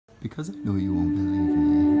Because I know you won't believe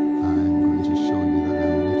me, I'm going to show you that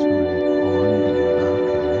I'm literally on the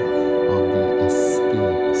balcony of the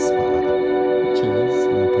Escape Spa, which is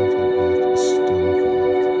located at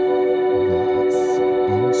Stonefield Villas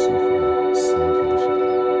in Suffolk, St. Lucia.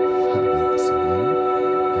 Fabulous view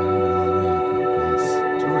and a really great place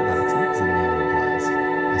to relax. As the name implies,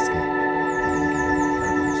 escape and get a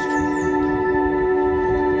fabulous treatment done.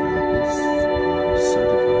 All the therapists are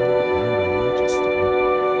certified and registered with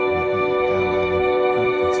the Allied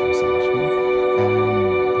Health Association, and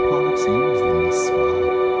the products used in this spa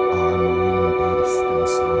are marine-based, and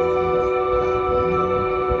so they have no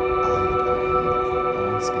iodine for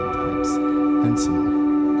all skin types and so on.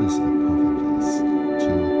 Listen,